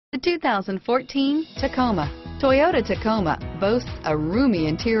The 2014 Tacoma. Toyota Tacoma boasts a roomy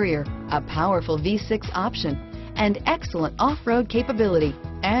interior, a powerful V6 option, and excellent off-road capability,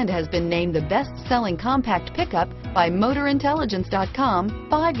 and has been named the best-selling compact pickup by MotorIntelligence.com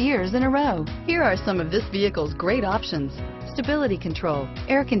 5 years in a row. Here are some of this vehicle's great options: stability control,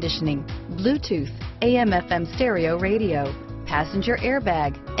 air conditioning, Bluetooth, AM/FM stereo radio, passenger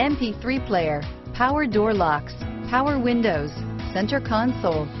airbag, MP3 player, power door locks, power windows, center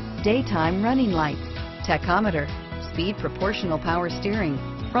console, daytime running lights, tachometer, speed proportional power steering,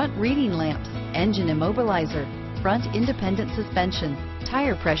 front reading lamps, engine immobilizer, front independent suspension,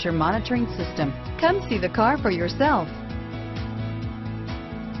 tire pressure monitoring system. Come see the car for yourself.